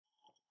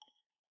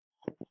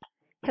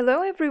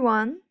Hello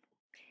everyone!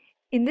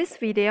 In this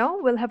video,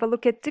 we'll have a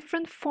look at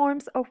different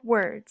forms of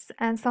words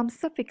and some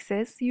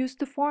suffixes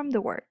used to form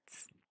the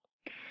words.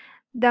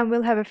 Then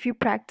we'll have a few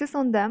practice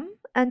on them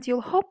and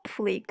you'll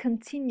hopefully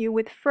continue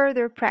with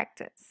further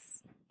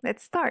practice.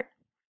 Let's start.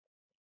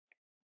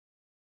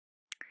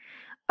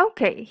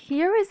 Okay,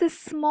 here is a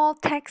small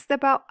text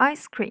about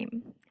ice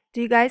cream.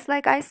 Do you guys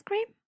like ice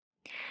cream?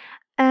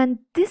 And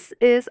this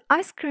is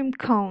ice cream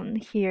cone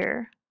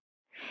here.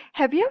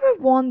 Have you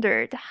ever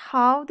wondered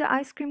how the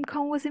ice cream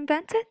cone was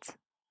invented?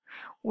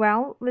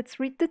 Well, let's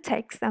read the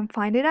text and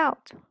find it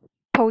out.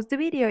 Pause the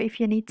video if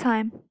you need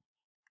time.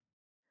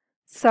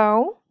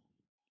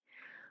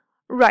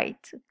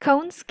 Right,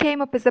 cones came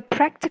up as a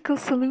practical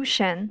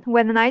solution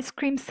when an ice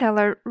cream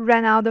seller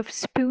ran out of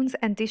spoons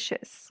and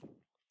dishes.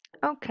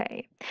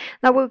 Okay,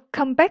 now we'll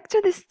come back to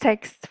this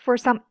text for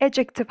some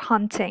adjective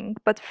hunting,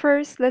 but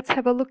first let's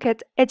have a look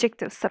at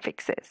adjective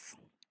suffixes.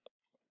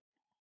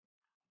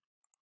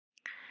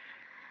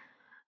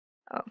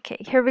 Okay,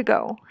 here we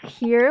go.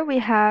 Here we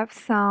have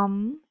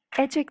some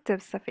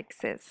adjective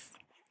suffixes.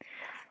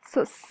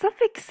 So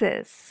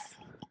suffixes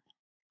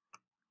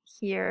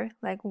here,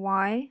 like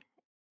y,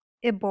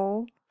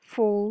 able,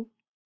 full,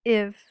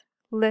 if,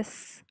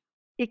 less,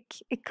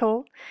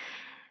 ickle.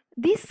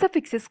 These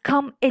suffixes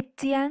come at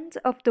the end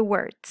of the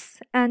words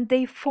and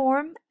they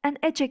form an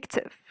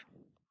adjective.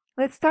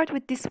 Let's start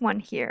with this one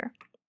here.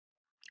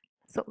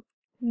 So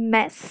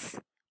mess,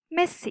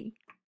 messy,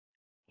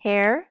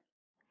 hair,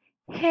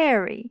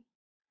 hairy.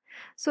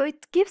 So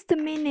it gives the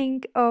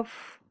meaning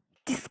of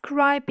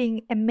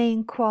describing a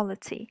main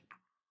quality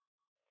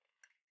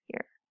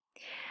here.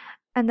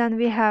 And then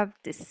we have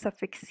this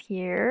suffix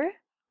here,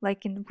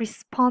 like in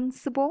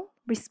responsible,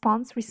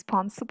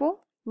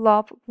 responsible,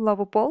 love,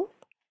 lovable.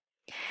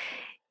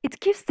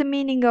 It gives the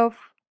meaning of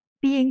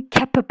being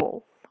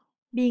capable,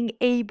 being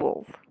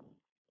able.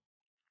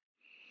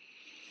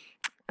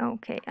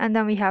 Okay, and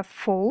then we have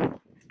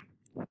full,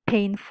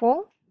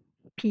 painful,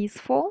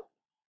 peaceful,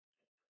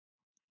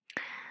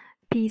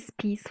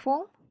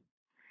 peaceful.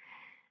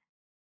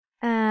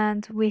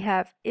 And we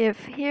have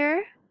if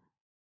here,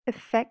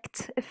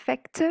 effect,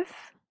 effective,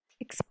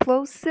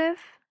 explosive.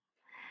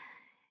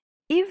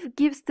 If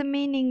gives the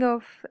meaning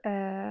of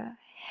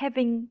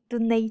having the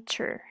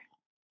nature.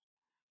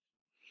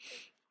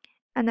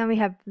 And then we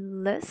have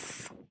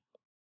less.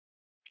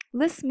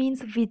 Less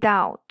means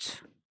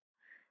without,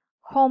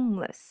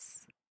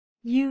 homeless,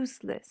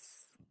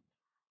 useless.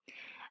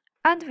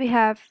 And we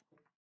have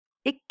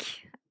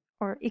ick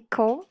or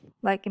ickle,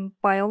 like in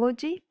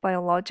biology,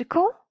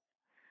 biological,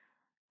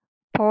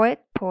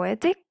 poet,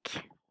 poetic.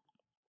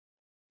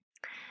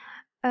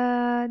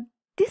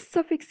 This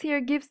suffix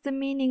here gives the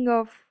meaning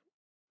of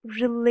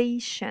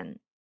relation.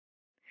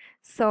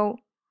 So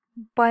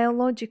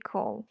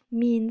biological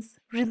means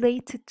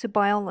related to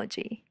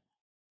biology.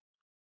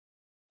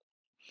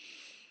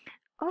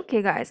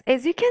 Okay guys,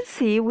 as you can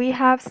see, we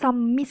have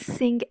some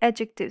missing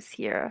adjectives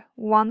here.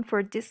 One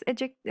for this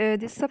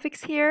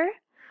suffix here,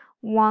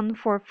 one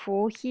for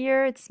full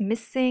here, it's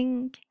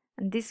missing,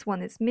 and this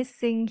one is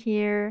missing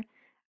here,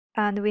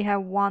 and we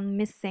have one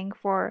missing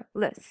for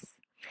less.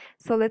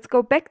 So let's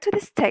go back to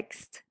this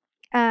text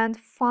and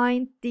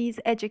find these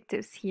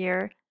adjectives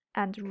here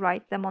and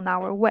write them on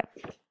our web.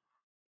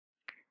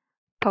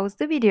 Pause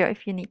the video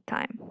if you need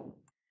time.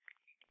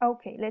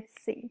 Okay, let's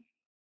see.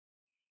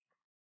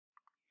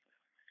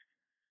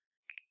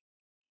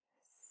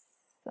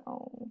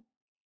 So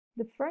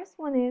the first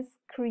one is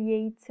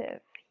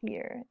creative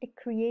here, a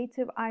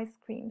creative ice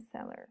cream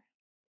seller.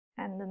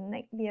 And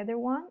the other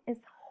one is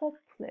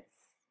hopeless,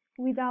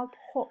 without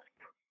hope.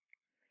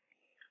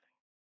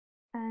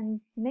 And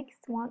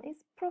next one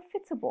is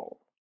profitable,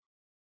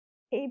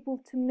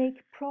 able to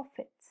make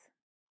profit.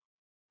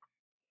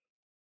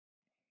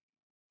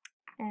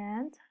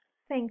 And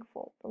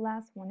thankful, the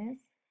last one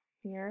is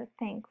here,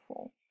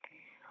 thankful.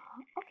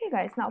 Okay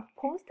guys, now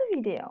pause the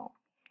video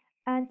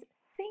and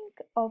think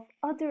of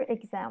other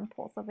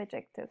examples of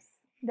adjectives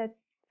that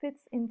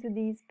fits into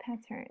these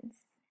patterns.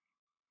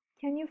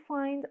 Can you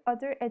find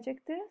other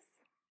adjectives?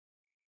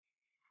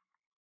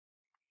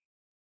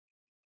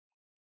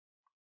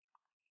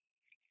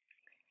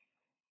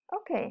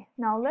 Okay,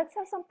 now let's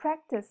have some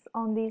practice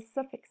on these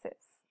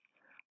suffixes.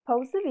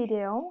 Pause the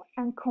video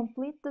and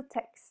complete the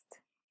text.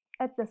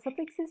 Add the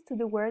suffixes to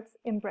the words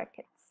in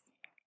brackets.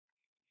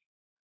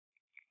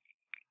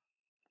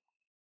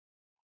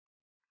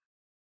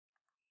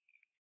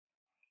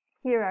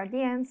 Here are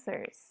the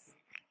answers.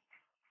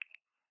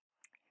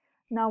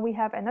 Now we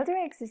have another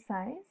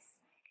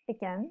exercise.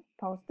 Again,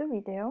 pause the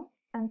video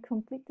and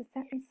complete the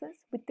sentences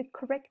with the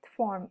correct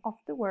form of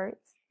the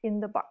words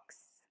in the box.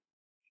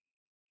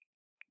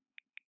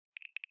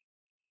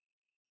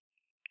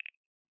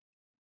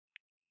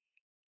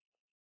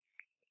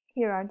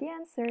 Here are the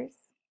answers.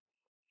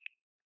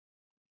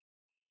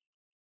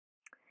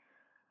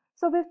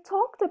 So we've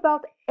talked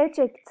about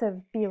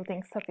adjective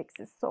building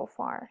suffixes so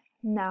far.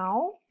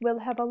 Now we'll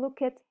have a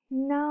look at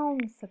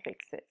noun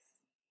suffixes.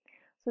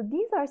 So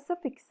these are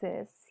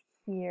suffixes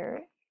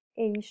here,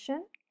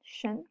 Asian,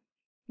 shen,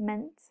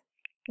 ment,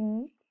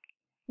 n,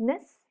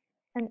 ness,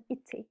 and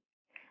ity.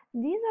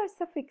 These are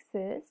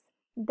suffixes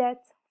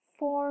that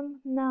form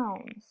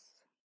nouns.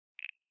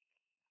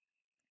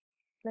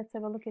 Let's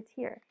have a look at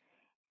here.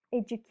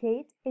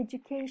 Educate,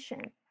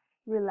 education.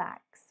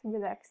 Relax,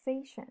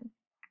 relaxation.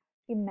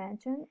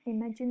 Imagine,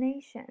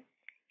 imagination.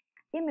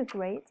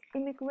 Immigrate,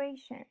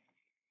 immigration.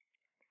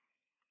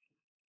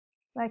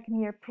 Like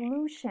here,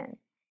 pollution,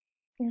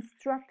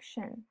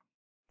 instruction,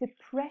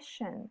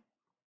 depression,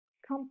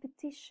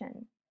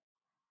 competition,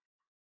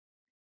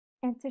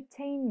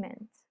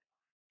 entertainment,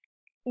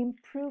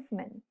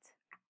 improvement,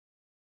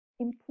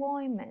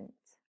 employment,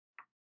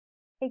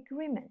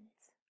 agreement.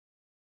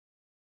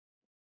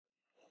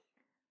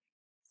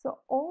 So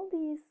all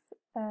these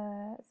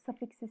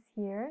suffixes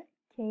here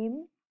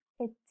came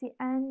at the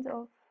end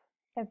of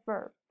a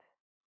verb.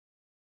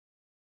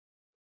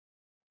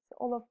 So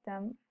all of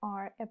them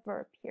are a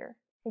verb here.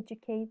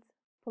 Educate,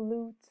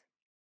 pollute,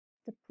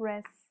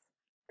 depress,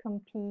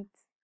 compete,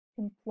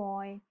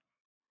 employ.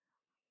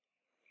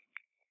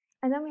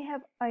 And then we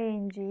have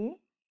ing.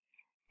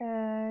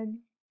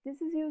 This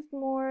is used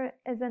more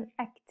as an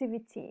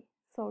activity.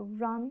 So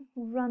run,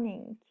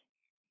 running.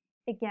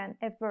 Again,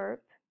 a verb,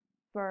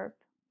 verb,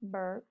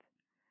 verb.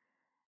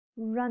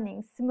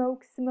 Running,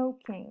 smoke,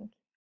 smoking.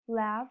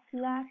 Laugh,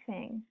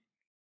 laughing.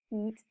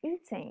 Eat,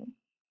 eating.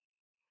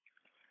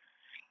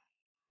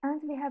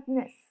 And we have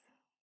ness,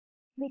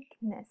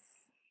 weakness,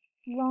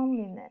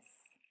 loneliness,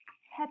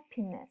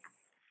 happiness,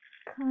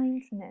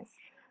 kindness.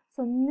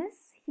 So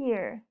ness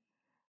here,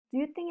 do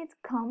you think it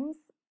comes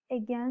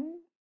again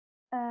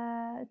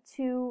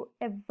to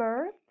a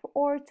verb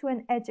or to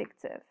an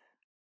adjective?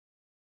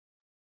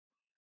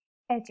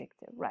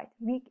 Adjective, right.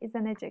 Weak is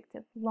an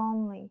adjective.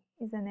 Lonely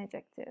is an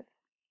adjective.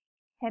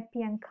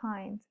 Happy and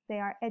kind, they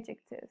are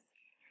adjectives.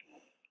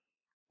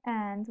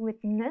 And with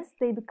ness,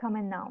 they become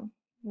a noun.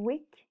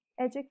 Weak,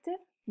 adjective,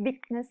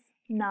 weakness,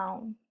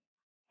 noun.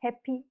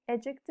 Happy,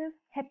 adjective,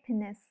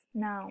 happiness,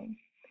 noun.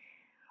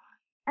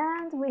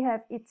 And we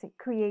have its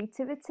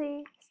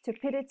creativity,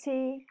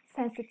 stupidity,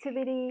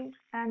 sensitivity,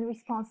 and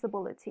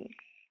responsibility.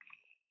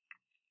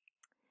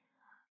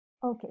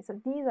 Okay,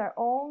 so these are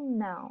all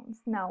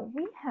nouns. Now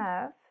we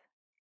have,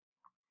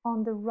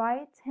 on the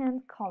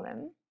right-hand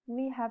column,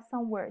 we have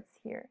some words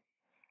here.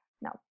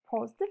 Now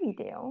pause the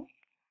video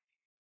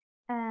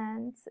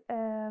and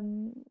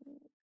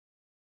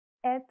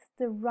add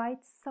the right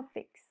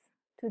suffix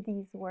to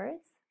these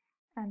words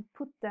and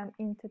put them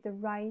into the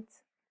right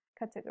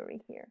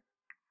category here.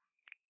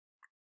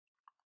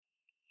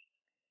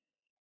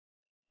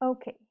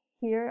 Okay,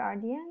 here are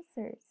the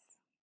answers.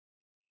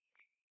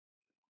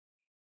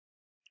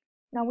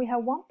 Now we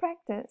have one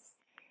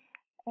practice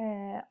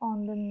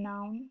on the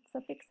noun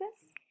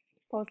suffixes.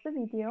 Pause the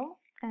video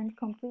and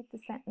complete the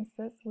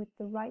sentences with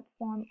the right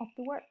form of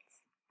the words.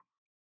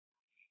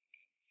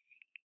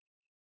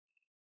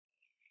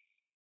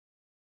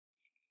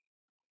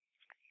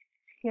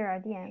 Here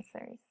are the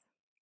answers.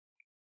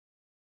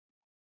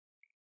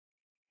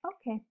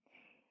 Okay,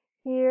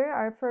 here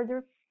are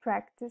further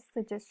practice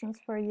suggestions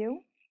for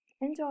you.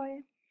 Enjoy!